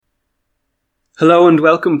Hello and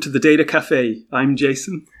welcome to the Data Cafe. I'm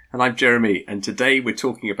Jason. And I'm Jeremy, and today we're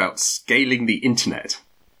talking about scaling the internet.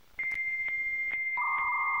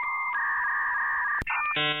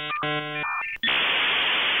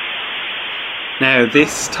 Now,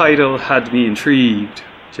 this title had me intrigued.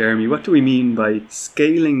 Jeremy, what do we mean by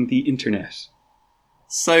scaling the internet?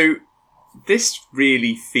 So, this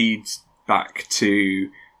really feeds back to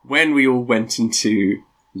when we all went into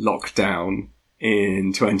lockdown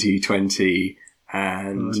in 2020.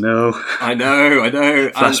 And oh, no. I know.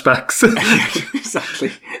 Flashbacks.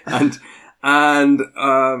 Exactly. And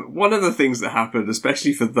one of the things that happened,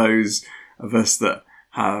 especially for those of us that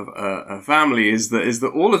have a family, is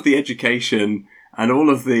that all of the education and all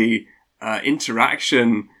of the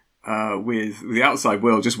interaction with the outside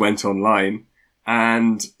world just went online.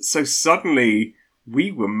 And so suddenly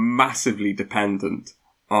we were massively dependent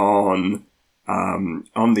on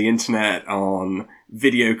the internet, on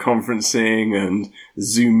video conferencing and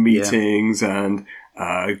Zoom meetings and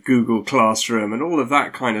Google Classroom and all of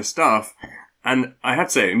that kind of stuff. And I have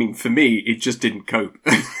to say, I mean, for me, it just didn't cope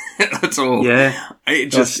at all. Yeah. It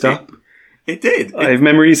just stopped. It did. I have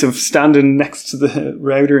memories of standing next to the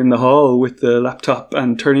router in the hall with the laptop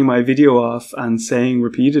and turning my video off and saying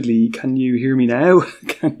repeatedly, "Can you hear me now?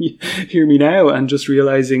 Can you hear me now?" And just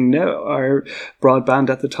realizing, no, our broadband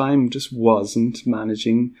at the time just wasn't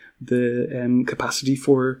managing the capacity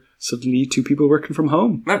for suddenly two people working from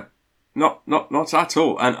home. No. Not at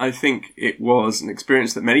all. And I think it was an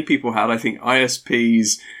experience that many people had. I think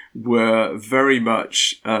ISPs were very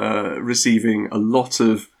much receiving a lot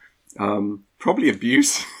of probably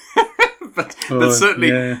abuse, but certainly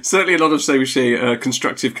a lot of, say we say,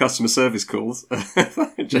 constructive customer service calls.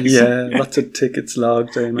 Lots of tickets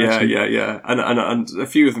logged, I imagine. Yeah. And a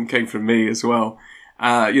few of them came from me as well.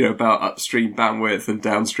 About upstream bandwidth and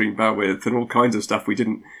downstream bandwidth and all kinds of stuff we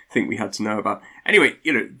didn't think we had to know about. Anyway,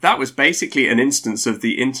 that was basically an instance of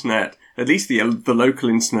the internet, at least the local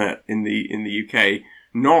internet in the UK,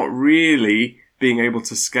 not really being able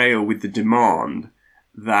to scale with the demand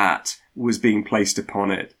that was being placed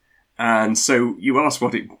upon it. And so you asked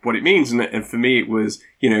what it means, and for me it was,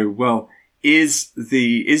 is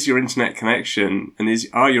your internet connection and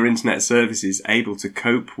are your internet services able to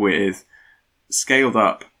cope with scaled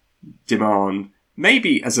up demand,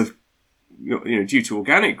 maybe as due to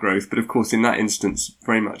organic growth, but of course in that instance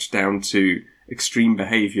very much down to extreme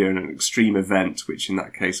behaviour and an extreme event, which in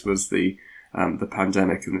that case was the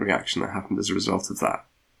pandemic and the reaction that happened as a result of that.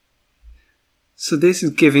 So this is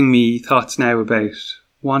giving me thoughts now about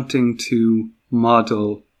wanting to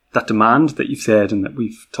model that demand that you've said and that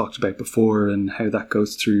we've talked about before, and how that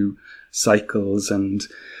goes through cycles and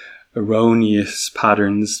erroneous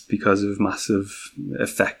patterns because of massive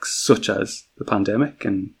effects such as the pandemic,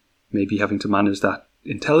 and maybe having to manage that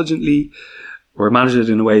intelligently or manage it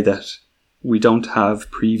in a way that we don't have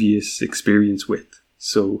previous experience with.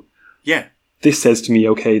 So this says to me,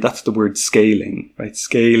 okay, that's the word scaling, right?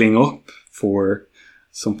 Scaling up for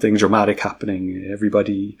something dramatic happening,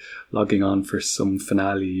 everybody logging on for some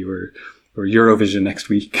finale or Eurovision next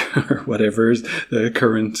week or whatever the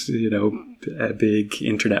current, big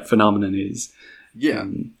internet phenomenon is. Yeah.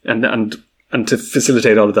 And to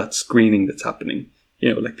facilitate all of that screening that's happening,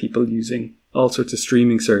 like people using all sorts of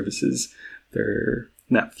streaming services, their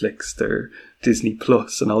Netflix, their Disney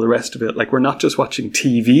Plus and all the rest of it. Like, we're not just watching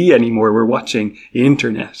TV anymore, we're watching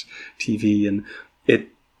internet TV. And it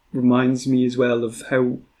reminds me as well of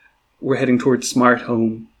how we're heading towards smart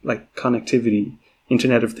home, like connectivity,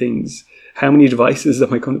 Internet of Things. How many devices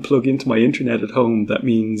am I going to plug into my internet at home? That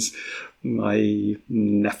means my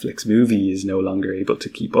Netflix movie is no longer able to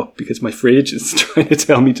keep up because my fridge is trying to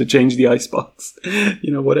tell me to change the icebox.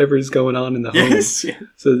 Whatever is going on in the home. Yes, yeah.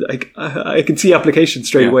 So I can see applications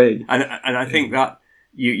straight away. And I think that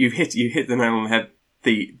you hit the nail on the head.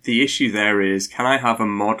 The issue there is, can I have a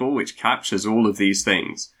model which captures all of these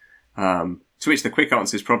things? To which the quick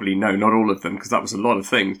answer is probably no, not all of them, because that was a lot of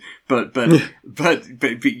things. But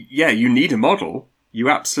yeah, you need a model.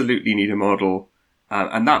 You absolutely need a model.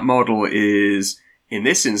 And that model is, in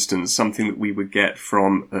this instance, something that we would get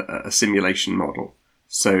from a simulation model.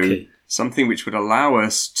 So something which would allow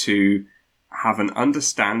us to have an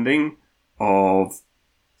understanding of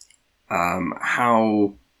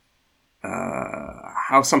how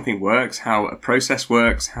something works, how a process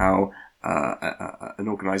works, how an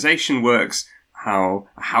organization works, how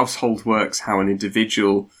a household works, how an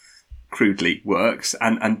individual crudely works,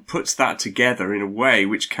 and puts that together in a way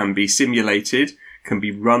which can be simulated, can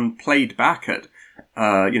be played back at,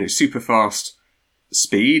 super fast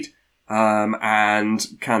speed, and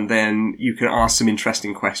you can ask some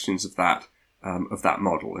interesting questions of that of that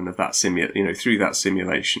model and of that through that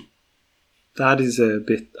simulation. That is a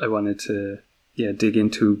bit I wanted to dig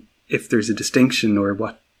into, if there's a distinction or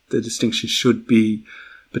what the distinction should be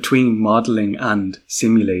between modeling and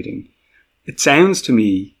simulating. It sounds to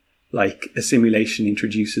me like a simulation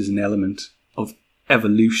introduces an element of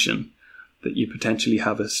evolution, that you potentially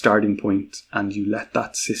have a starting point and you let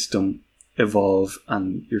that system evolve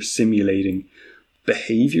and you're simulating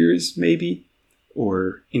behaviors maybe,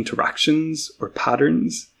 or interactions or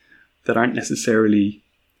patterns that aren't necessarily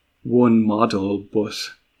one model, but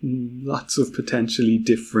lots of potentially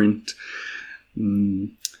different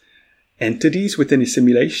entities within a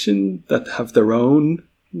simulation that have their own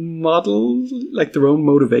model, like their own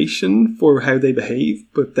motivation for how they behave,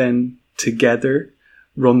 but then together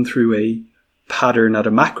run through a pattern at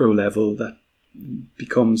a macro level that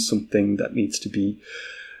becomes something that needs to be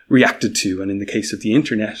reacted to. And in the case of the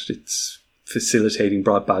internet, it's facilitating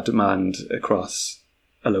broadband demand across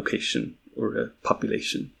a location or a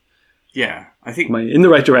population. Yeah, I think... Am I in the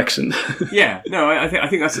right direction? Yeah, no, I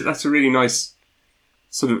think that's a really nice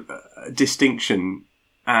sort of distinction.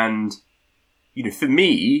 And, for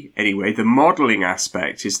me, anyway, the modelling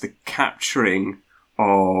aspect is the capturing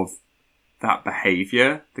of that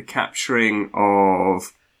behaviour, the capturing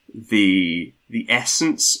of the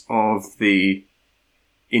essence of the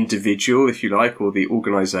individual, if you like, or the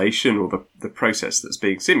organisation, or the process that's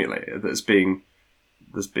being simulated, that's being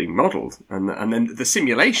modelled, and then the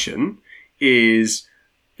simulation is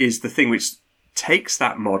the thing which takes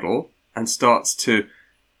that model and starts to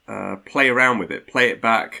play around with it, play it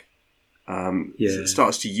back,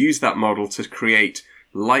 starts to use that model to create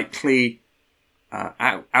likely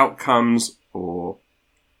outcomes or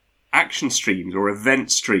action streams or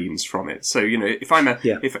event streams from it. So if I'm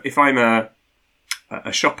a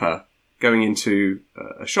shopper going into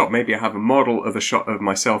a shop, maybe I have a model of a shop of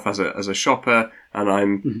myself as a shopper,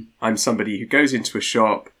 and I'm somebody who goes into a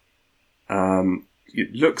shop,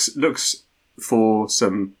 looks for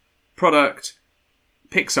some product,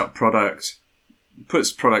 picks up product,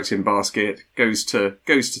 puts product in basket, goes to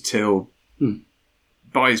till,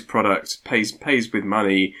 buys product, pays with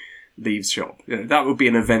money, leaves shop. That would be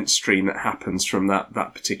an event stream that happens from that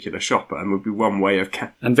particular shopper, and would be one way of...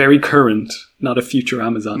 and very current, not a future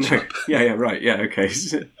Amazon shop. Yeah, right. Yeah, okay.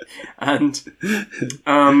 And,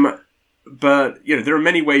 but, there are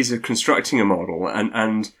many ways of constructing a model,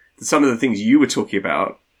 and some of the things you were talking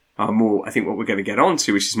about are more, I think, what we're going to get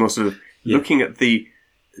onto, which is more sort of looking at the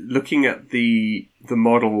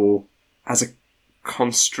model as a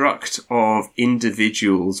construct of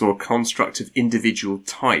individuals, or construct of individual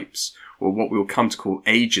types, or what we'll come to call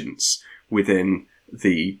agents within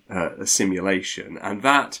the simulation. And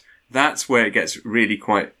that's where it gets really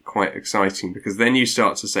quite exciting, because then you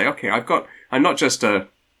start to say, okay, I'm not just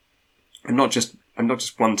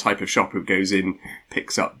one type of shopper who goes in,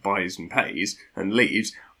 picks up, buys and pays and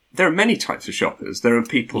leaves. There are many types of shoppers. There are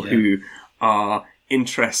people who are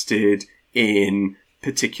interested in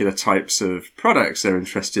particular types of products. They're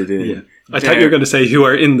interested in... I thought you were going to say who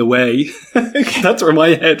are in the way. That's where my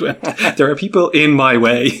head went. There are people in my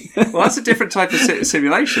way. Well, that's a different type of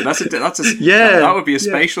simulation. That would be a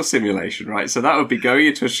spatial simulation, right? So that would be going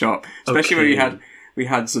into a shop, especially when we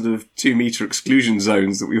had sort of 2 meter exclusion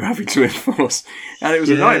zones that we were having to enforce. And it was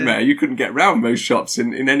a nightmare. You couldn't get around most shops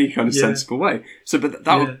in any kind of sensible way. So, but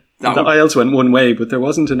the aisles went one way, but there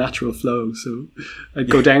wasn't a natural flow. So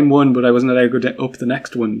I'd go down one, but I wasn't allowed to go up the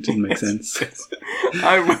next one. It didn't make sense.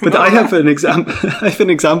 But I have an example. I have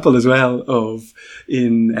an example as well of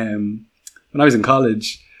when I was in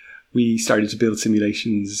college, we started to build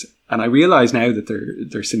simulations, and I realize now that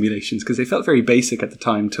they're simulations because they felt very basic at the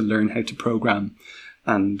time to learn how to program.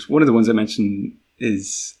 And one of the ones I mentioned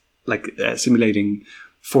is like simulating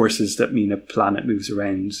forces that mean a planet moves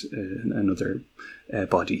around another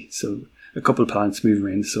body. So a couple of planets move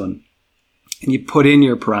around the sun, and you put in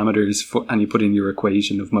your parameters and you put in your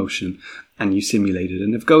equation of motion, and you simulate it.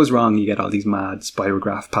 And if it goes wrong, you get all these mad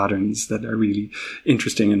spirograph patterns that are really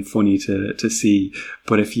interesting and funny to see.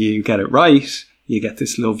 But if you get it right, you get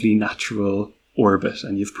this lovely natural orbit,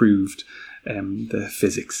 and you've proved the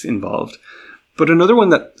physics involved. But another one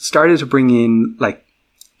that started to bring in like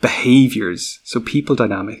behaviors, so people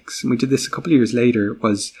dynamics, and we did this a couple of years later,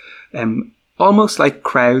 was almost like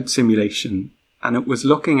crowd simulation. And it was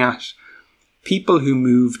looking at people who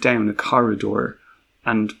move down a corridor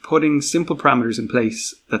and putting simple parameters in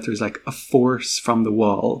place that there's like a force from the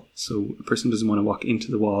wall. So a person doesn't want to walk into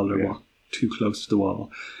the wall or walk too close to the wall.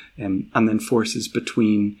 And then forces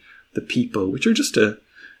between the people, which are just a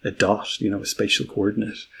dot, a spatial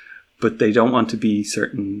coordinate. But they don't want to be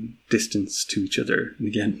certain distance to each other. And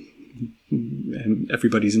again,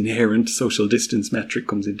 everybody's inherent social distance metric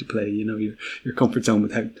comes into play. Your comfort zone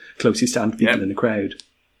with how close you stand to people in a crowd.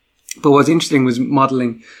 But what's interesting was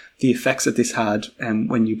modelling the effects that this had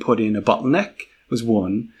when you put in a bottleneck was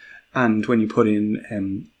one, and when you put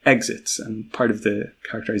in exits, and part of the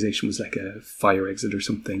characterization was like a fire exit or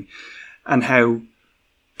something, and how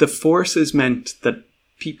the forces meant that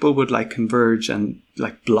people would like converge and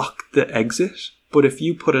like block the exit, but if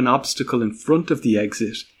you put an obstacle in front of the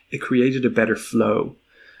exit, it created a better flow.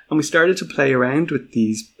 And we started to play around with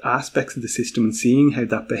these aspects of the system and seeing how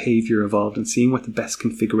that behaviour evolved and seeing what the best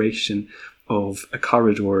configuration of a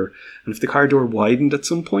corridor. And if the corridor widened at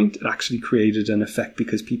some point, it actually created an effect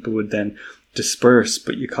because people would then disperse,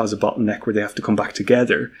 but you cause a bottleneck where they have to come back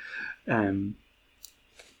together. It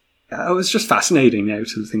was just fascinating now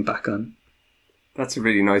to think back on. That's a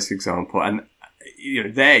really nice example. And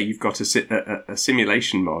there you've got a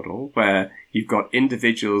simulation model where you've got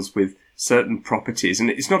individuals with certain properties, and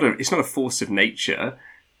it's not a force of nature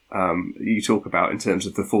you talk about in terms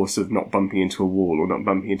of the force of not bumping into a wall or not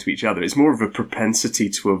bumping into each other. It's more of a propensity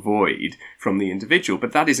to avoid from the individual,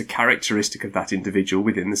 but that is a characteristic of that individual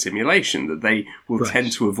within the simulation, that they will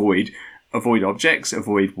tend to avoid objects,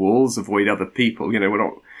 avoid walls, avoid other people.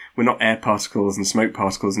 We're not air particles and smoke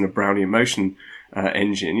particles in a Brownian motion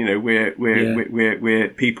engine. We're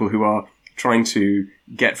people who are trying to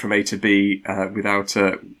get from A to B without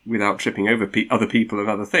tripping over other people and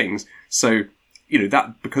other things. So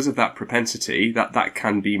that because of that propensity, that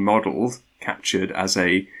can be modelled, captured as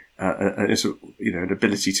an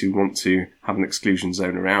ability to want to have an exclusion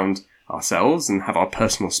zone around ourselves and have our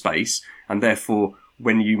personal space, and therefore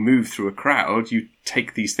when you move through a crowd, you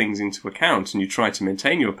take these things into account and you try to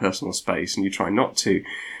maintain your personal space and you try not to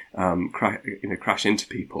crash into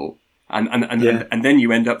people. And then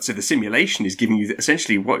you end up, so the simulation is giving you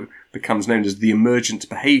essentially what becomes known as the emergent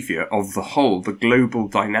behaviour of the whole, the global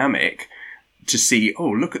dynamic, to see,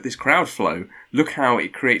 look at this crowd flow. Look how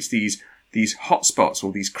it creates these hotspots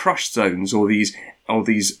or these crush zones or these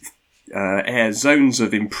air zones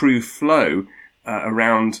of improved flow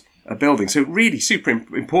around a building. So really super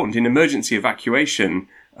important in emergency evacuation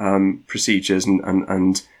procedures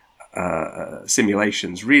and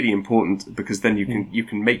simulations. Really important because then you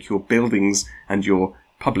can make your buildings and your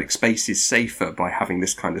public spaces safer by having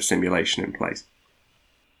this kind of simulation in place.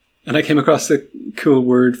 And I came across a cool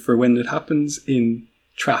word for when it happens in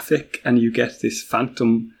traffic and you get this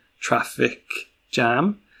phantom traffic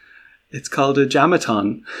jam. It's called a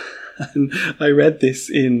jamathon. And I read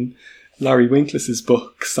this in Laurie Winkle's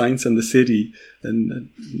book, Science and the City,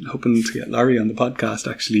 and hoping to get Laurie on the podcast,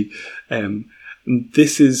 actually.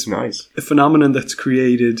 This is nice. A phenomenon that's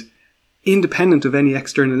created independent of any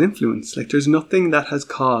external influence. Like, there's nothing that has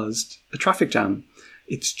caused a traffic jam.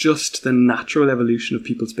 It's just the natural evolution of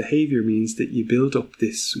people's behaviour means that you build up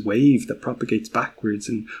this wave that propagates backwards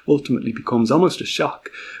and ultimately becomes almost a shock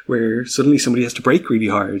where suddenly somebody has to brake really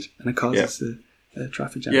hard and it causes a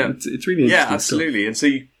traffic jam. Yeah. It's really interesting. Yeah, absolutely. Stuff. And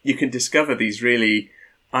so you can discover these really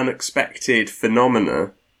unexpected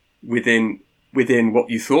phenomena within what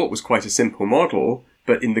you thought was quite a simple model,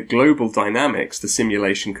 but in the global dynamics, the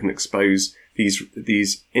simulation can expose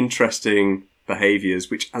these interesting behaviours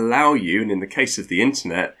which allow you, and in the case of the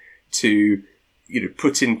internet, to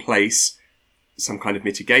put in place some kind of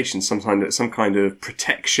mitigation, some kind of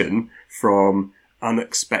protection from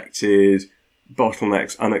unexpected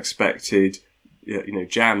bottlenecks, unexpected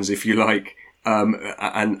jams, if you like,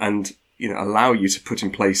 and allow you to put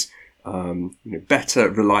in place better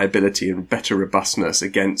reliability and better robustness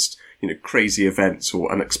against crazy events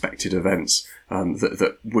or unexpected events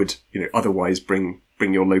that would otherwise bring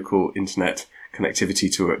your local internet connectivity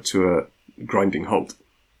to a grinding halt.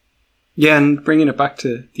 Yeah, and bringing it back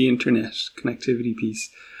to the internet connectivity piece,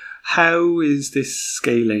 how is this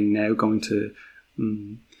scaling now going to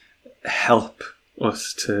help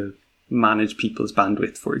us to manage people's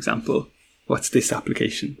bandwidth, for example? What's this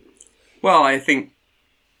application? Well, I think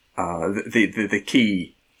the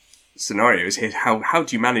key scenario is here. How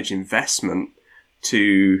do you manage investment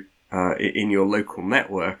to in your local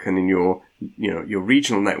network and in your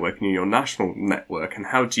regional network and in your national network, and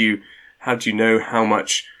how do you know how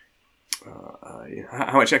much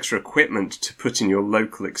extra equipment to put in your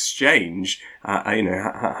local exchange?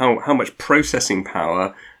 How much processing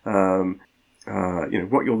power?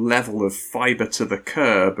 What your level of fibre to the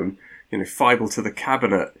curb and fibre to the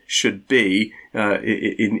cabinet should be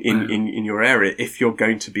in your area if you're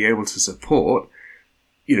going to be able to support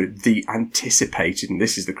the anticipated, and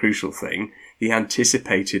this is the crucial thing, the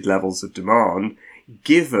anticipated levels of demand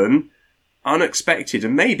given unexpected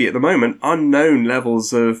and maybe at the moment unknown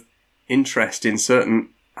levels of interest in certain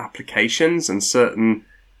applications and certain,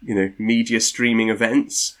 media streaming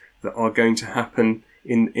events that are going to happen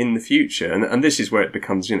in the future. And this is where it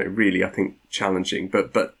becomes, really, I think, challenging.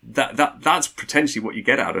 But that's potentially what you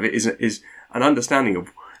get out of it is an understanding of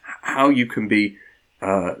how you can be,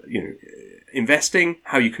 investing,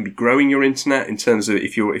 how you can be growing your internet in terms of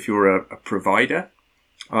if you're a provider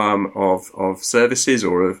of services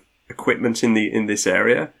or of equipment in this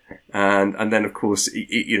area, and then of course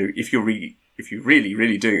if you're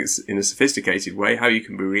really doing it in a sophisticated way, how you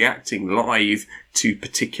can be reacting live to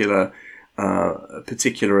particular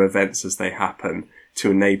events as they happen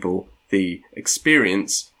to enable the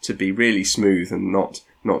experience to be really smooth and not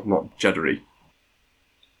juddery.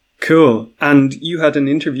 Cool. And you had an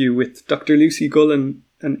interview with Dr. Lucy Gullen,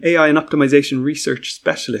 an AI and optimization research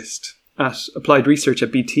specialist at Applied Research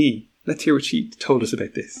at BT. Let's hear what she told us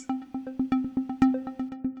about this.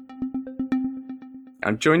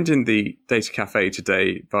 I'm joined in the Data Cafe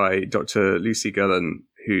today by Dr. Lucy Gullen,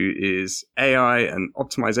 who is AI and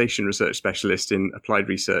optimization research specialist in applied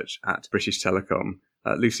research at British Telecom.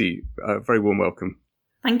 Lucy, very warm welcome.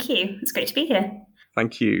 Thank you. It's great to be here.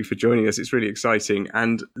 Thank you for joining us. It's really exciting.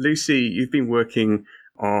 And Lucy, you've been working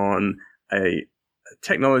on a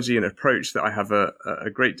technology and approach that I have a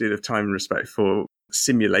great deal of time and respect for,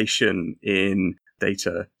 simulation in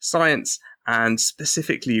data science. And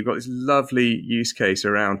specifically, you've got this lovely use case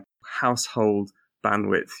around household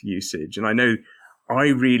bandwidth usage. And I know I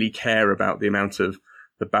really care about the amount of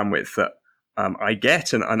the bandwidth that I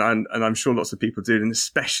get, and I'm sure lots of people do, and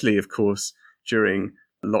especially, of course, during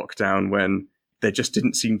lockdown when there just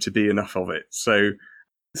didn't seem to be enough of it. So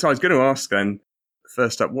I was going to ask then,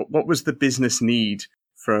 first up, what was the business need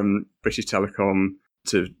from British Telecom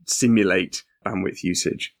to simulate bandwidth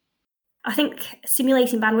usage? I think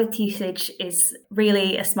simulating bandwidth usage is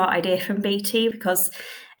really a smart idea from BT because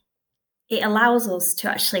it allows us to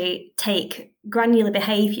actually take granular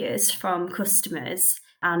behaviours from customers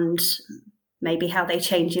and maybe how they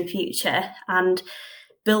change in future and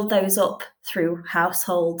build those up through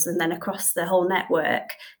households and then across the whole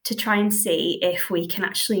network to try and see if we can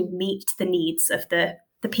actually meet the needs of the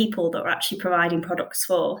people that we're actually providing products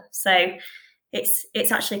for. So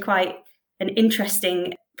it's actually quite an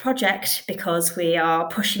interesting project because we are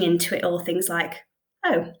pushing into it all things like,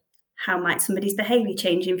 how might somebody's behaviour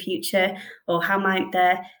change in future, or how might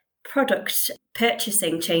their product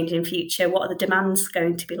purchasing change in future? What are the demands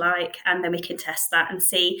going to be like? And then we can test that and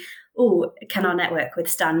see, can our network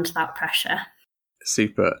withstand that pressure?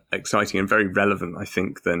 Super exciting and very relevant, I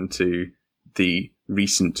think, then to the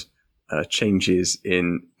recent changes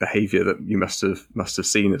in behaviour that you must have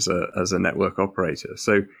seen as a network operator.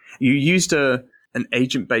 So you used an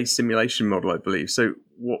agent-based simulation model, I believe. So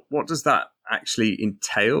what does that actually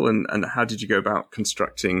entail, and how did you go about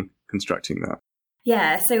constructing that?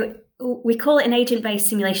 Yeah, so we call it an agent-based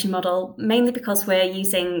simulation model mainly because we're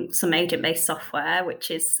using some agent-based software,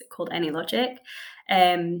 which is called AnyLogic,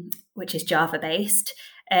 which is Java-based.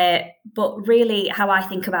 But really how I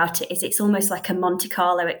think about it is it's almost like a Monte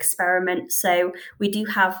Carlo experiment. So we do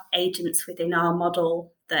have agents within our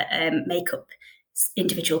model that make up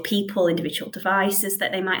individual people, individual devices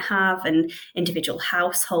that they might have, and individual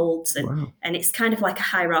households. And it's kind of like a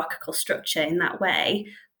hierarchical structure in that way.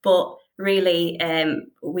 But really,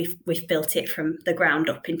 we've built it from the ground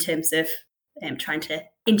up in terms of trying to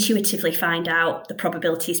intuitively find out the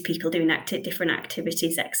probabilities people doing different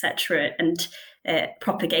activities, etc., and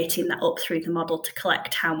propagating that up through the model to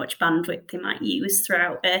collect how much bandwidth they might use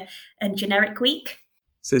throughout a generic week.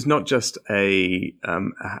 So it's not just a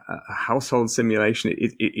household simulation.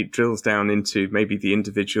 It drills down into maybe the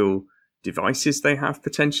individual devices they have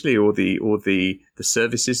potentially, or the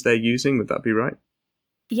services they're using. Would that be right?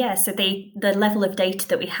 Yeah, so the level of data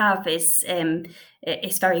that we have is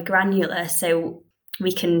very granular. So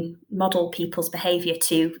we can model people's behaviour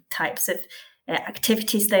to types of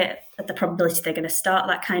activities that the probability they're going to start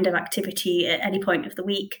that kind of activity at any point of the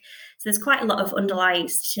week. So there's quite a lot of underlying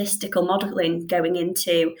statistical modelling going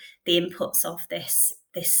into the inputs of this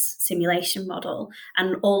simulation model,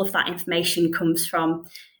 and all of that information comes from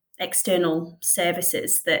external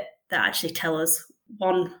services that actually tell us,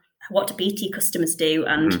 one, what do BT customers do,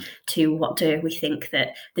 and two, what do we think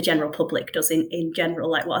that the general public does in general,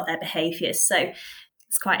 like what are their behaviours. So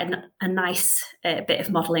it's quite a nice bit of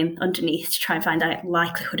modelling underneath to try and find out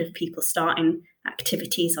likelihood of people starting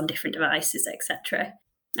activities on different devices, etc.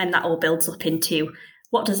 And that all builds up into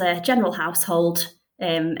what does a general household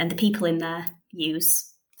and the people in there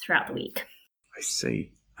use throughout the week. I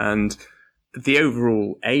see. And the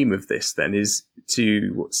overall aim of this then is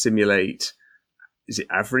to simulate, is it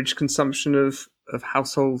average consumption of of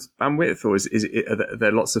household bandwidth, or are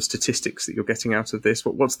there lots of statistics that you're getting out of this?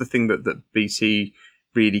 What's the thing that BT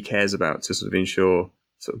really cares about to sort of ensure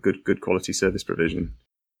sort of good quality service provision?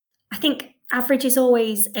 I think average is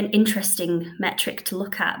always an interesting metric to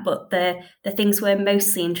look at, but the things we're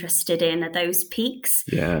mostly interested in are those peaks.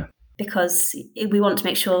 Yeah. Because we want to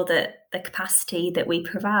make sure that the capacity that we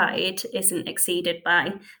provide isn't exceeded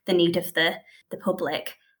by the need of the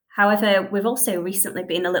public. However, we've also recently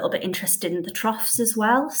been a little bit interested in the troughs as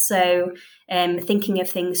well. So thinking of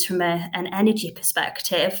things from an energy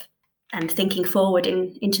perspective and thinking forward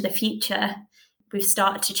into the future, we've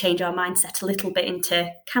started to change our mindset a little bit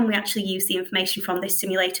into, can we actually use the information from this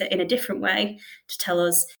simulator in a different way to tell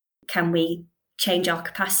us, can we change our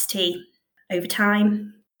capacity over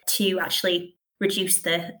time to actually reduce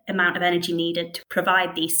the amount of energy needed to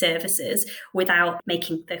provide these services without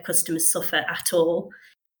making the customers suffer at all.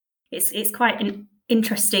 It's quite an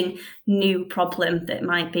interesting new problem that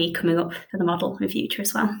might be coming up for the model in the future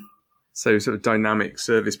as well. So sort of dynamic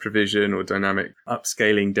service provision or dynamic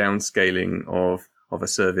upscaling, downscaling of a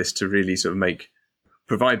service to really sort of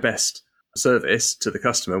provide best service to the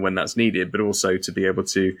customer when that's needed, but also to be able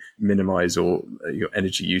to minimize your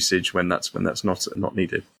energy usage when that's not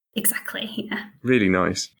needed. Exactly, yeah. Really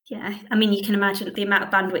nice. Yeah, I mean, you can imagine the amount of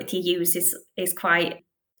bandwidth you use is quite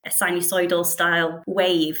a sinusoidal style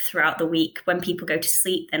wave throughout the week. When people go to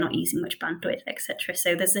sleep, they're not using much bandwidth, etc.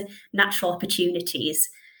 So there's natural opportunities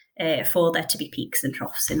for there to be peaks and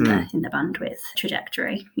troughs in the bandwidth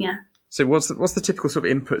trajectory. Yeah. So what's the typical sort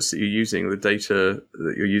of inputs that you're using, the data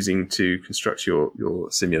that you're using to construct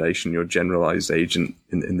your simulation, your generalized agent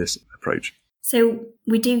in this approach? So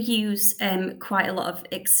we do use quite a lot of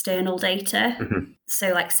external data. Mm-hmm.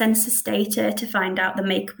 So like census data to find out the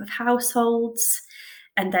makeup of households,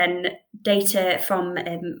 and then data from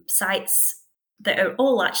sites that are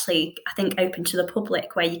all actually, I think, open to the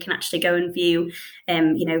public, where you can actually go and view,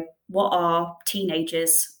 what are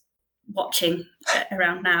teenagers watching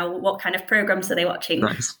around now? What kind of programs are they watching?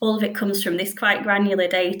 Nice. All of it comes from this quite granular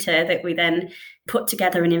data that we then put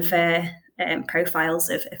together and infer profiles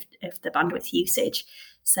of the bandwidth usage.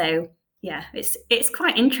 So yeah, it's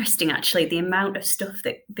quite interesting actually, the amount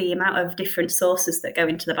of different sources that go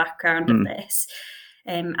into the background of this.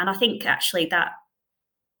 And I think actually that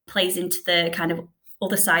plays into the kind of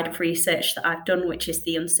other side of research that I've done, which is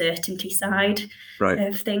the uncertainty side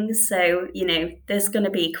of things. So, there's going to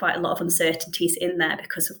be quite a lot of uncertainties in there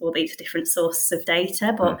because of all these different sources of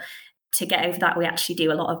data. But to get over that, we actually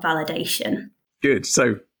do a lot of validation. Good.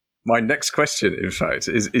 So my next question, in fact,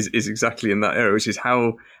 is exactly in that area, which is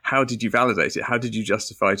how did you validate it? How did you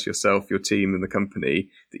justify to yourself, your team and the company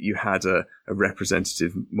that you had a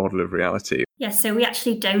representative model of reality? Yeah, so we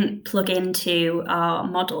actually don't plug into our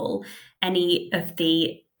model any of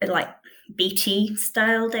the BT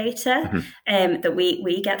style data that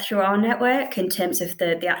we get through our network in terms of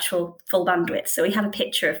the actual full bandwidth. So we have a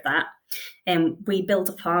picture of that, and we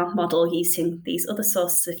build up our model using these other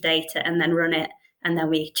sources of data and then run it. And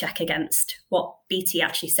then we check against what BT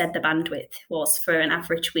actually said the bandwidth was for an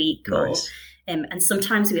average week. Nice. And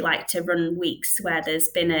sometimes we like to run weeks where there's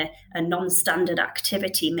been a non-standard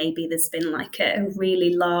activity. Maybe there's been like a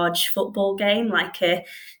really large football game, like a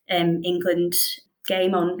England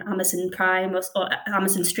game on Amazon Prime or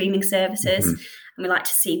Amazon streaming services. And we like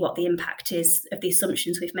to see what the impact is of the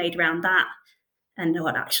assumptions we've made around that and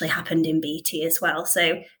what actually happened in BT as well.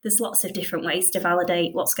 So there's lots of different ways to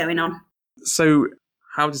validate what's going on. So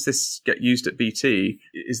how does this get used at BT?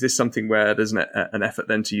 Is this something where there's an effort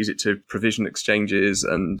then to use it to provision exchanges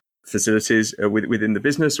and facilities within the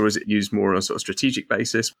business, or is it used more on a sort of strategic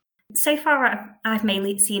basis? So far, I've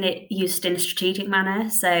mainly seen it used in a strategic manner.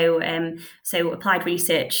 So applied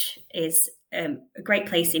research is a great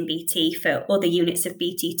place in BT for other units of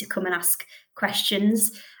BT to come and ask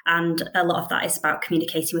questions. And a lot of that is about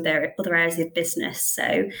communicating with their other areas of business.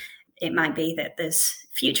 So it might be that there's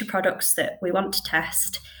future products that we want to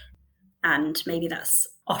test, and maybe that's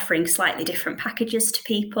offering slightly different packages to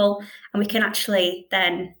people. And we can actually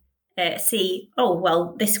then see,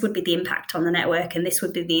 this would be the impact on the network and this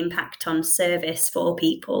would be the impact on service for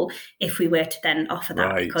people if we were to then offer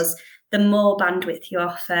that. Right. Because the more bandwidth you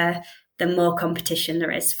offer, the more competition there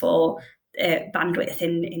is for bandwidth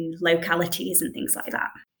in localities and things like that.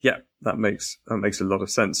 Yeah, that makes a lot of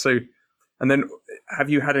sense. So, and then have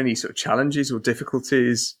you had any sort of challenges or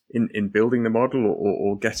difficulties in building the model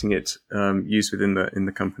or getting it used within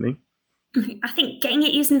the company? I think getting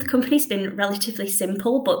it used in the company has been relatively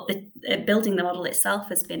simple, but building the model itself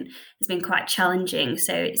has been quite challenging.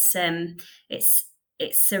 So it's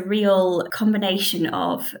it's a real combination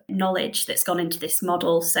of knowledge that's gone into this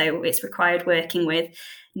model. So it's required working with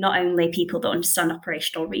not only people that understand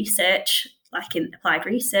operational research, like in applied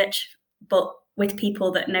research, but with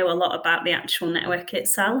people that know a lot about the actual network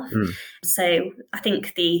itself. So I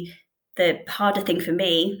think the harder thing for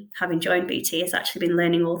me, having joined BT, has actually been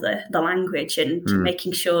learning all the language and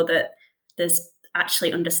making sure that there's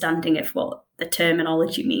actually understanding of what the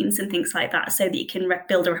terminology means and things like that, so that you can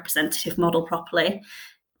build a representative model properly.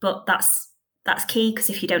 But that's key, because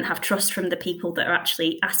if you don't have trust from the people that are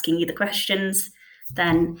actually asking you the questions,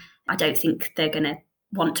 then I don't think they're going to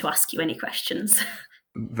want to ask you any questions.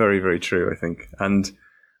 Very, very true, I think. And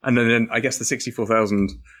then I guess the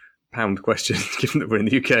 £64,000 question, given that we're in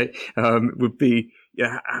the UK, would be,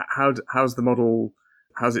 how's the model,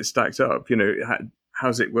 how's it stacked up?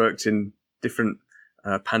 How's it worked in different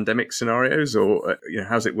pandemic scenarios, or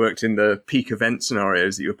how's it worked in the peak event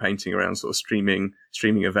scenarios that you're painting around, sort of streaming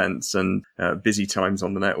events and busy times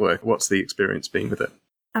on the network? What's the experience been with it?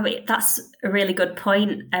 I mean, that's a really good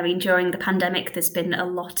point. I mean, during the pandemic, there's been a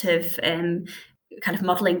lot of kind of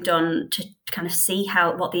modelling done to kind of see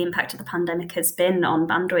what the impact of the pandemic has been on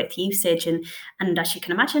bandwidth usage. And as you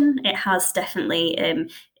can imagine, it has definitely,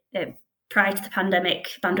 prior to the pandemic,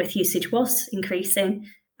 bandwidth usage was increasing,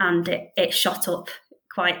 and it shot up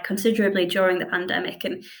quite considerably during the pandemic.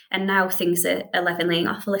 And now things are levelling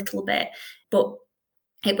off a little bit. But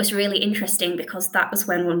it was really interesting, because that was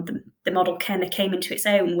when the model kind of came into its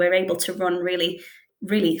own. We're able to run really,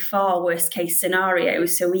 really far worst case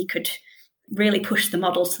scenarios, so we could really push the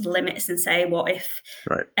model to the limits and say, what if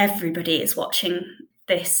everybody is watching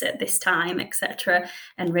this at this time, etc.,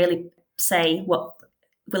 and really say, what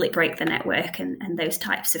will it break the network, and those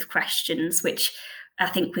types of questions, which I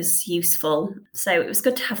think was useful. So it was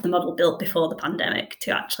good to have the model built before the pandemic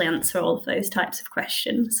to actually answer all of those types of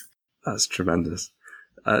questions. That's tremendous.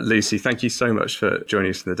 Lucy, thank you so much for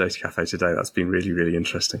joining us in the Data Cafe today. That's been really, really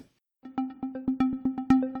interesting.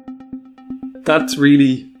 That's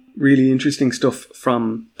really, really interesting stuff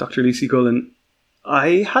from Dr. Lucy Gullen.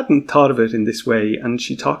 I hadn't thought of it in this way, and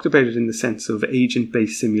she talked about it in the sense of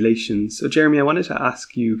agent-based simulations. So, Jeremy, I wanted to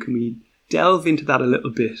ask you, can we delve into that a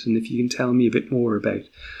little bit, and if you can tell me a bit more about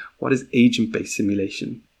what is agent-based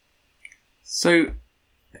simulation? So,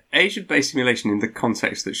 agent-based simulation, in the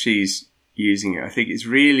context that she's using it, I think is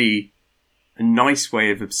really a nice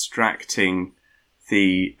way of abstracting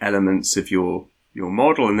the elements of your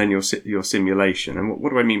model and then your simulation. And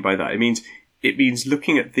what do I mean by that? It means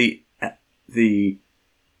looking at the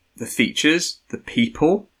features, the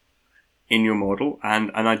people in your model, and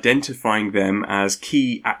identifying them as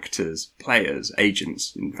key actors, players,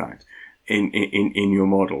 agents, in fact, in your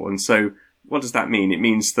model. And so, what does that mean? It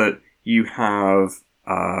means that you have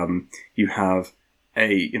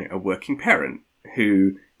a working parent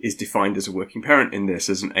who is defined as a working parent in this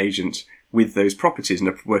as an agent with those properties, and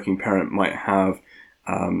a working parent might have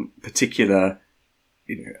particular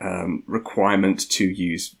requirement to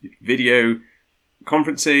use video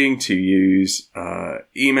conferencing, to use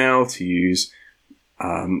email, to use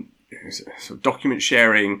sort of document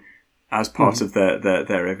sharing as part of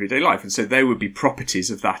their everyday life. And so there would be properties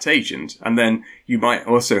of that agent. And then you might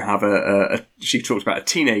also have she talked about a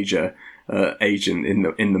teenager agent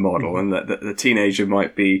in the model, and that the teenager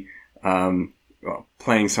might be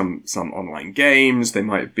playing some online games. They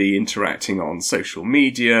might be interacting on social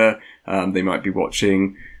media. They might be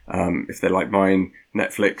watching, if they're like mine,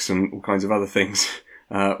 Netflix and all kinds of other things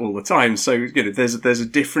all the time. So there's a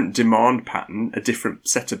different demand pattern, a different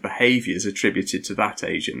set of behaviours attributed to that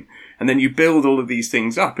agent, and then you build all of these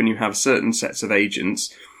things up, and you have certain sets of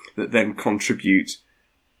agents that then contribute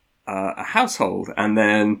a household, and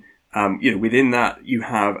then within that you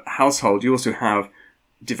have a household. You also have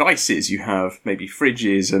devices. You have maybe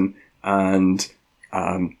fridges and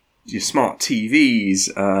your smart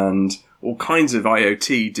TVs and all kinds of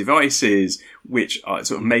IoT devices, which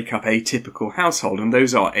sort of make up a typical household, and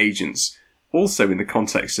those are agents also in the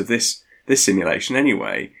context of this simulation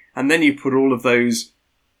anyway. And then you put all of those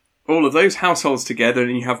households together,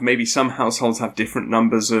 and you have maybe some households have different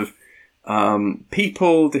numbers of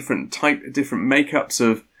people, different makeups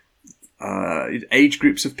of age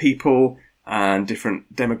groups of people, and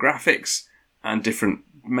different demographics, and different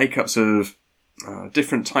makeups of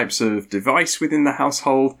different types of device within the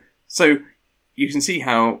household. So you can see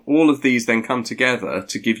how all of these then come together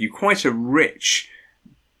to give you quite a rich,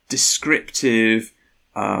 descriptive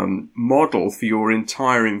model for your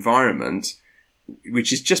entire environment,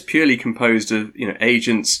 which is just purely composed of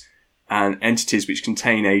agents and entities which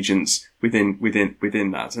contain agents within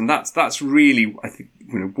that. And that's really, I think,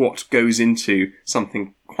 what goes into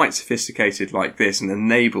something quite sophisticated like this and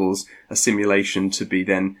enables a simulation to be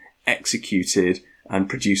then executed and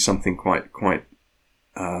produce something quite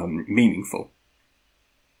meaningful.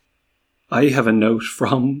 I have a note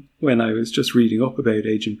from when I was just reading up about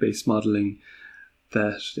agent-based modelling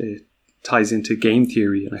that it ties into game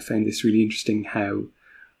theory, and I found this really interesting how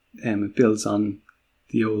it builds on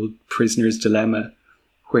the old prisoner's dilemma,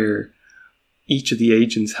 where each of the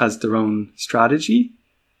agents has their own strategy,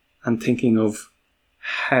 and thinking of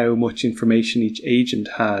how much information each agent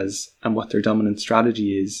has and what their dominant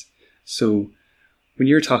strategy is. So when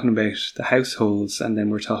you're talking about the households and then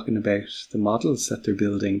we're talking about the models that they're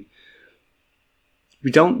building,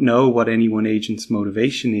 we don't know what any one agent's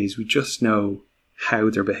motivation is. We just know how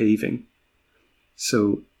they're behaving.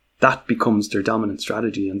 So that becomes their dominant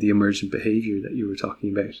strategy and the emergent behavior that you were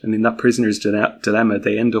talking about. And in that prisoner's dilemma,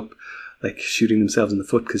 they end up like shooting themselves in the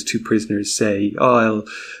foot because two prisoners say, I'll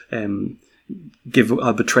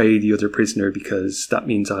betray the other prisoner because that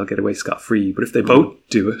means I'll get away scot-free. But if they both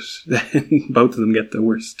do it, then both of them get the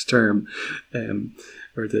worst term,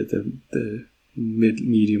 or the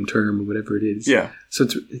medium term, or whatever it is. Yeah. So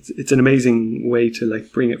it's an amazing way to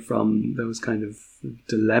like bring it from those kind of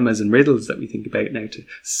dilemmas and riddles that we think about now to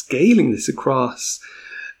scaling this across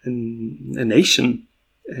a nation.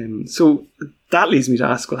 So that leads me to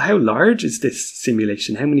ask, well, how large is this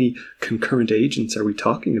simulation? How many concurrent agents are we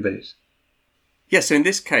talking about? Yeah, so in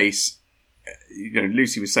this case,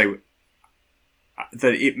 Lucy would say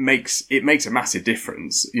that it makes a massive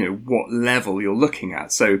difference, what level you're looking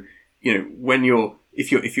at. So, when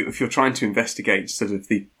if you're trying to investigate sort of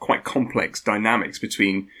the quite complex dynamics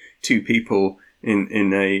between two people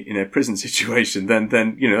in a prison situation, then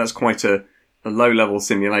that's quite a low level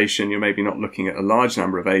simulation. You're maybe not looking at a large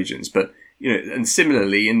number of agents, but and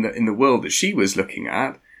similarly in the world that she was looking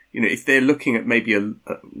at, if they're looking at maybe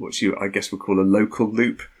what you I guess would call a local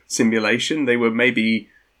loop simulation, they were maybe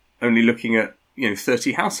only looking at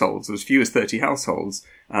 30 households, or as few as 30 households,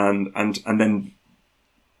 and then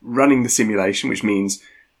running the simulation, which means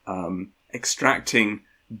extracting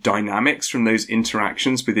dynamics from those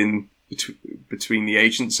interactions between the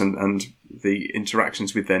agents and the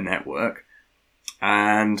interactions with their network,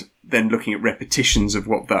 and then looking at repetitions of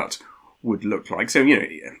what that would look like. So,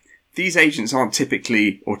 these agents aren't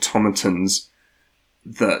typically automatons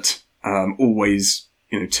that always,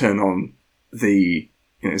 turn on the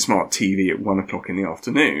smart TV at 1 o'clock in the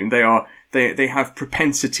afternoon. They have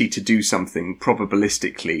propensity to do something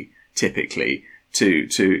probabilistically, typically,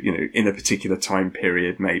 to in a particular time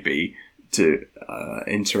period, maybe to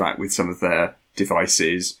interact with some of their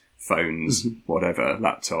devices, phones, whatever,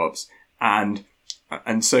 laptops, and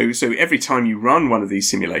so every time you run one of these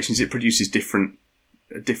simulations, it produces different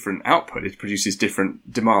output. It produces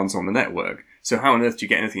different demands on the network. So how on earth do you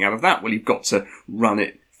get anything out of that? Well, you've got to run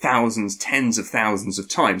it thousands, tens of thousands of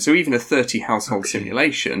times. So even a 30 household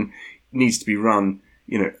simulation needs to be run,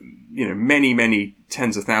 many, many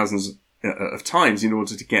tens of thousands of times in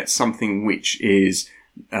order to get something which is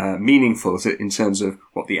meaningful in terms of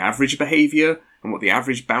what the average behavior and what the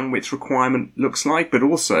average bandwidth requirement looks like, but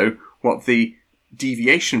also what the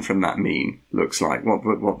deviation from that mean looks like, what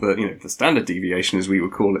the standard deviation, as we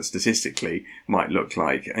would call it statistically, might look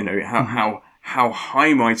like. How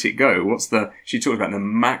high might it go? She talked about the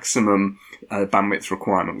maximum bandwidth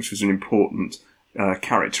requirement, which was an important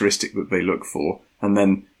characteristic that they look for, and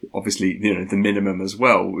then obviously the minimum as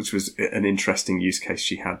well, which was an interesting use case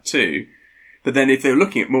she had too. But then if they're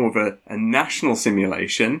looking at more of a national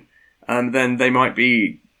simulation, then they might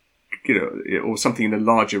be, or something in a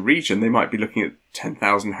larger region, they might be looking at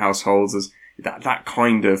 10,000 households as that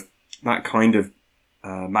kind of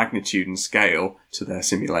magnitude and scale to their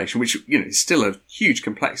simulation, which is still a huge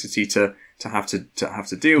complexity to have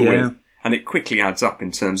to deal with, and it quickly adds up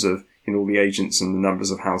in terms of all the agents and the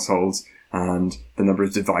numbers of households and the number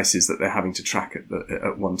of devices that they're having to track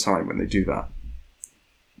at one time when they do that.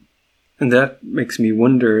 And that makes me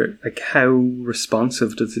wonder, how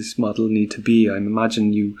responsive does this model need to be? I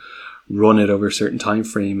imagine you run it over a certain time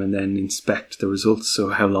frame and then inspect the results. So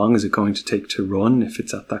how long is it going to take to run if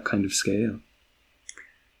it's at that kind of scale?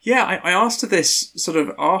 Yeah, I asked her this sort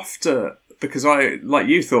of after, because I, like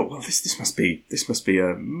you, thought, well, this must be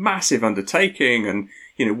a massive undertaking, and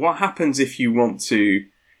what happens if you want to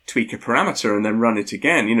tweak a parameter and then run it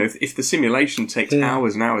again? If the simulation takes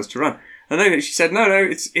hours and hours to run. And then she said, no,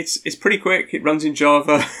 it's pretty quick. It runs in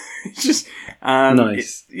Java. It's just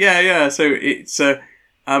nice. So it's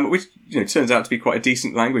which turns out to be quite a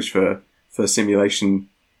decent language for simulation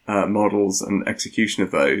models and execution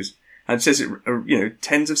of those. And it says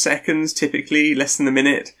tens of seconds, typically less than a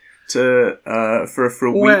minute, for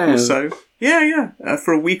a week or so.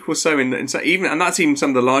 For a week or so, and that's even some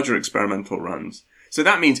of the larger experimental runs. So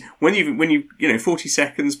that means when you 40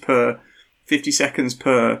 seconds per 50 seconds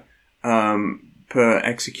per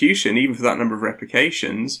execution, even for that number of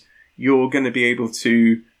replications, you're going to be able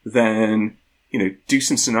to then do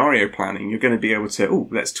some scenario planning. You're going to be able to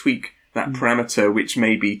let's tweak that parameter which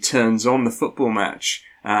maybe turns on the football match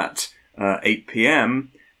at 8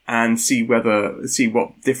 p.m. and see what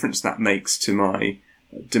difference that makes to my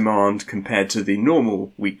demand compared to the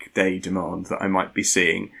normal weekday demand that I might be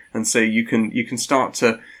seeing. And so you can start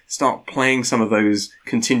playing some of those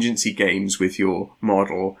contingency games with your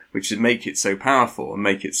model, which would make it so powerful and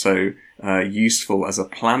make it so useful as a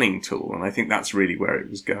planning tool. And I think that's really where it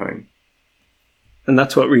was going. And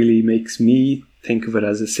that's what really makes me think of it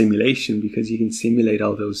as a simulation, because you can simulate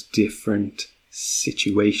all those different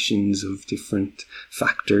situations of different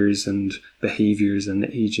factors and behaviors and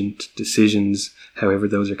agent decisions, however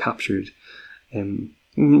those are captured.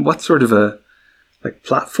 What sort of a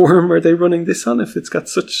platform are they running this on if it's got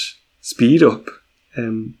such speed up?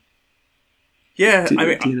 I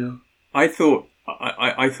thought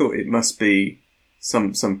it must be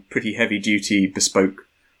some pretty heavy duty bespoke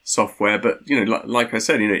software, but like I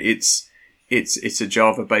said, it's a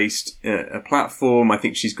Java based platform. I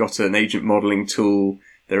think she's got an agent modeling tool.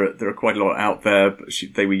 There are quite a lot out there, but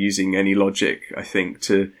they were using AnyLogic, I think,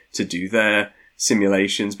 to do their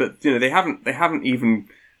simulations. But they haven't even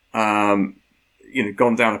gone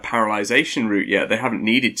down a parallelization route yet. They haven't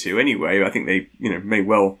needed to anyway. I think they may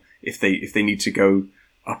well if they need to go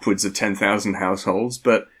upwards of 10,000 households,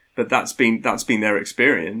 but that's been their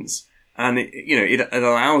experience, and it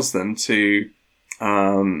allows them to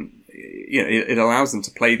it allows them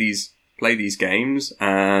to play these games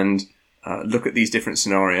and look at these different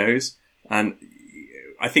scenarios. And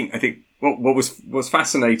I think what was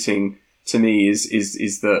fascinating to me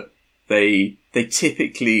is that they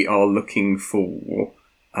typically are looking for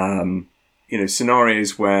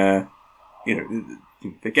scenarios where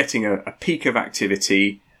they're getting a peak of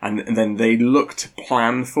activity, and then they look to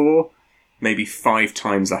plan for maybe 5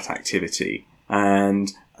 times that activity.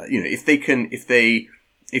 And if they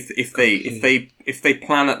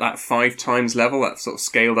plan at that 5 times level, that sort of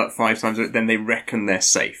scale, that 5 times, then they reckon they're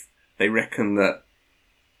safe. They reckon that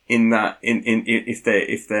if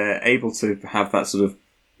they're able to have that sort of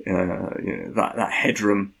that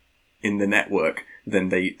headroom in the network, then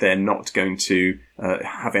they're not going to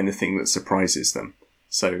have anything that surprises them.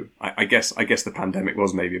 So I guess the pandemic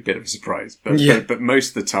was maybe a bit of a surprise, but most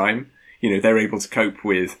of the time, they're able to cope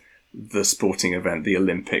with the sporting event, the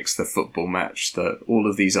Olympics, the football match, all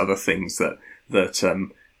of these other things that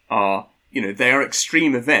are they are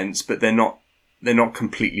extreme events, but they're not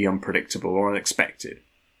completely unpredictable or unexpected.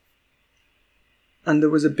 And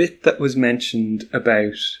there was a bit that was mentioned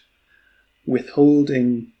about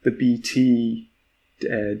withholding the BT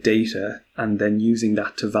data and then using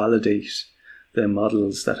that to validate the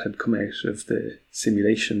models that had come out of the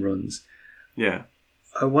simulation runs. Yeah.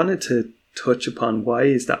 I wanted to touch upon why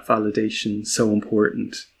is that validation so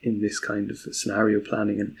important in this kind of scenario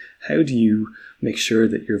planning, and how do you make sure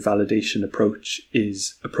that your validation approach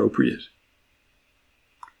is appropriate?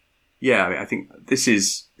 Yeah, I think this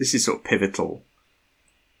is sort of pivotal.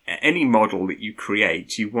 Any model that you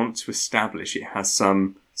create, you want to establish it has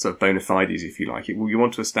some sort of bona fides, if you like. You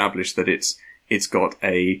want to establish that it's got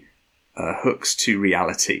a hooks to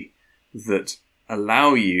reality that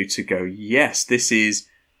allow you to go, yes, this is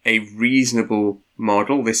a reasonable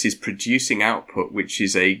model. This is producing output, which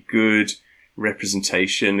is a good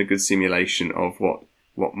representation, a good simulation of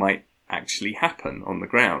what might actually happen on the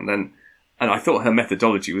ground. And I thought her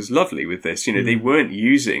methodology was lovely with this. They weren't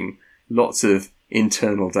using lots of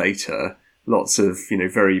internal data, lots of,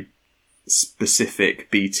 very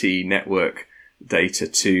specific BT network data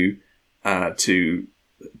to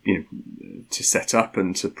set up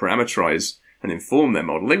and to parameterize and inform their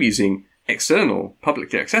model. They were using external,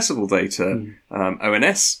 publicly accessible data,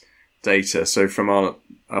 ONS data, so from our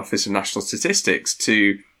Office of National Statistics,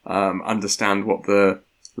 to understand what the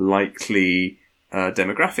likely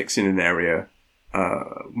demographics in an area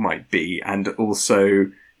might be, and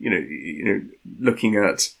also looking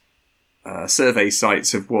at survey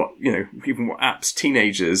sites of what even what apps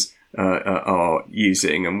teenagers are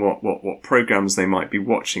using, and what programs they might be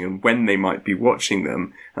watching and when they might be watching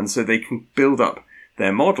them, and so they can build up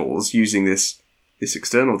their models using this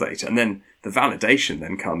external data. And then the validation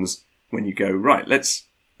then comes when you go, right, let's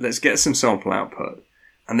get some sample output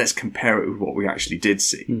and let's compare it with what we actually did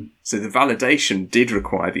see. So the validation did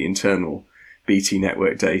require the internal BT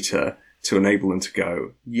network data to enable them to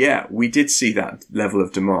go, yeah, we did see that level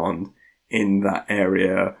of demand in that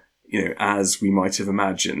area, as we might have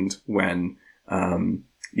imagined when,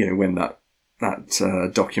 when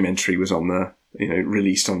that documentary was on the,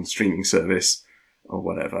 released on the streaming service or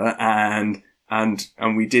whatever. And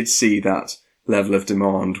we did see that level of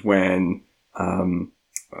demand when,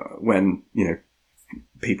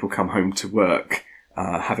 people come home to work,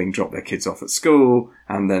 having dropped their kids off at school,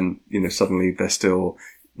 and then, suddenly they're still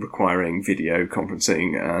requiring video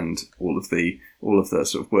conferencing and all of the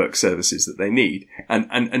sort of work services that they need.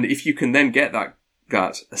 And if you can then get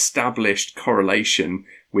that established correlation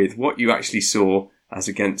with what you actually saw as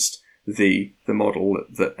against the model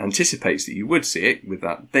that anticipates that you would see it with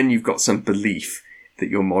that, then you've got some belief that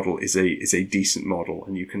your model is a decent model,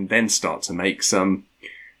 and you can then start to make some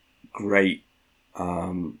great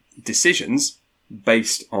decisions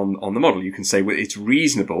based on the model. You can say, well, it's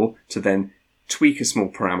reasonable to then tweak a small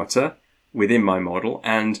parameter within my model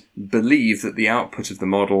and believe that the output of the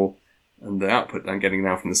model and the output I'm getting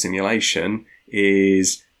now from the simulation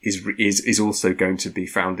is also going to be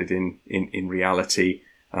founded in reality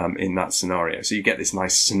in that scenario. So you get this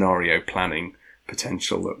nice scenario planning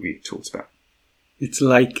potential that we talked about. It's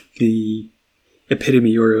like the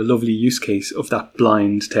epitome or a lovely use case of that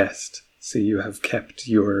blind test. So you have kept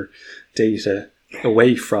your data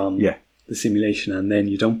away from the simulation, and then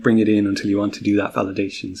you don't bring it in until you want to do that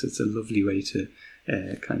validation. So it's a lovely way to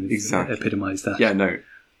kind of epitomize that. Yeah, no,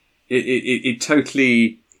 it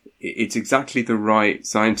totally, it's exactly the right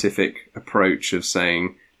scientific approach of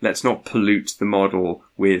saying, let's not pollute the model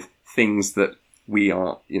with things that we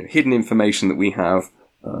are, hidden information that we have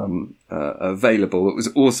available that was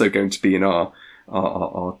also going to be in our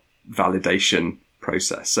validation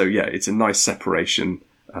process. So yeah, it's a nice separation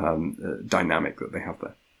dynamic that they have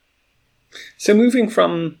there. So moving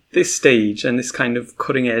from this stage and this kind of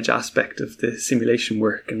cutting edge aspect of the simulation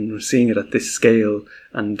work, and we're seeing it at this scale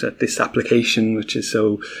and at this application, which is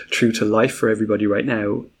so true to life for everybody right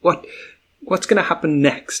now, what's going to happen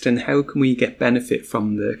next, and how can we get benefit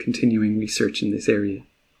from the continuing research in this area?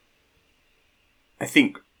 I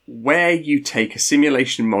think where you take a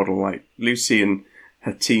simulation model like Lucy and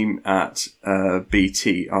her team at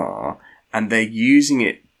BT are, and they're using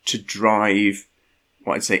it to drive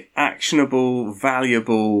what I'd say actionable,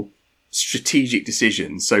 valuable, strategic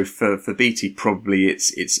decisions. So for BT, probably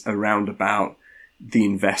it's around about the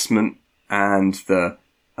investment and the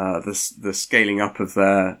scaling up of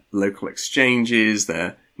their local exchanges,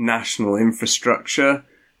 their national infrastructure,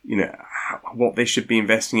 what they should be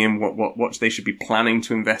investing in, what they should be planning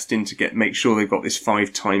to invest in to make sure they've got this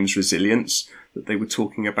 5 times resilience that they were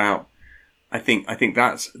talking about. I think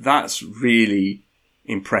that's really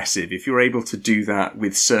impressive. If you're able to do that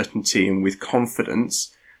with certainty and with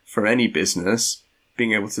confidence for any business,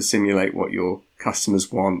 being able to simulate what your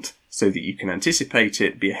customers want so that you can anticipate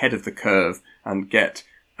it, be ahead of the curve, and get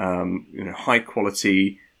high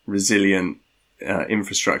quality, resilient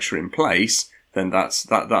infrastructure in place, then that's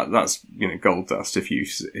gold dust if you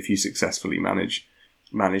successfully manage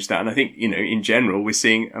that. And I think in general we're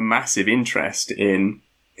seeing a massive interest in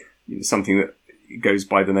something that goes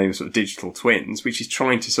by the name of sort of digital twins, which is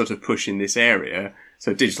trying to sort of push in this area.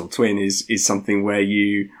 So digital twin is something where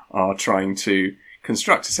you are trying to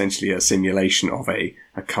construct essentially a simulation of a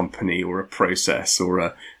company or a process or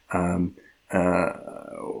a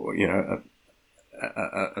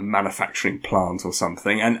manufacturing plant or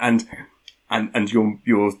something, and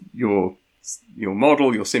your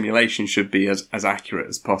model, your simulation should be as accurate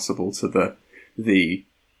as possible to the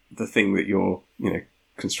thing that you're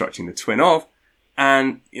constructing the twin of.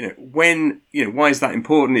 And why is that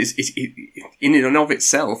important? Is in and of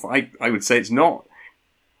itself, I would say it's not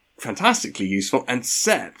fantastically useful,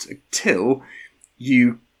 except until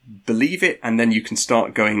you believe it, and then you can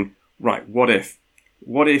start going, right, what if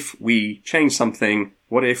we change something?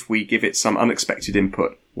 What if we give it some unexpected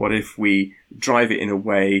input? What if we drive it in a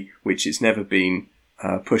way which it's never been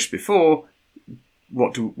pushed before?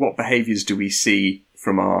 What behaviours do we see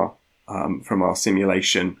from our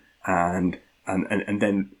simulation? And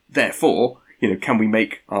then therefore, can we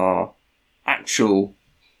make our actual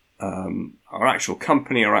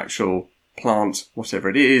company, our actual plant, whatever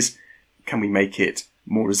it is, can we make it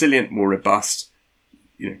more resilient, more robust,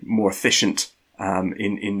 more efficient,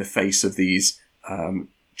 in the face of these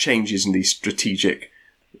changes in these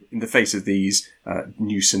in the face of these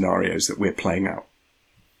new scenarios that we're playing out?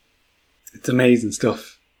 It's amazing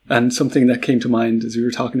stuff. And something that came to mind as we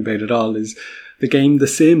were talking about it all is the game The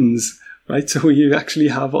Sims, right? So you actually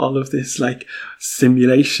have all of this like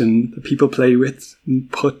simulation that people play with and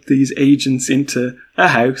put these agents into a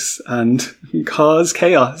house and cause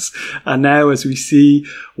chaos. And now as we see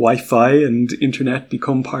Wi-Fi and internet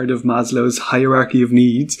become part of Maslow's hierarchy of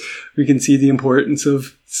needs, we can see the importance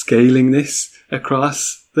of scaling this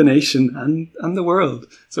across the nation and the world.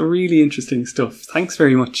 So really interesting stuff. Thanks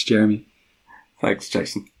very much, Jeremy. Thanks,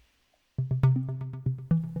 Jason.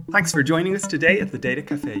 Thanks for joining us today at the Data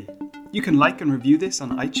Cafe. You can like and review this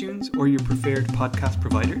on iTunes or your preferred podcast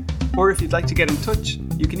provider. Or if you'd like to get in touch,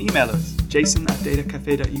 you can email us,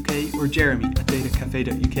 jason@datacafe.uk or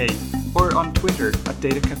jeremy@datacafe.uk, or on Twitter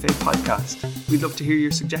 @DataCafe Podcast. We'd love to hear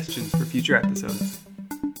your suggestions for future episodes.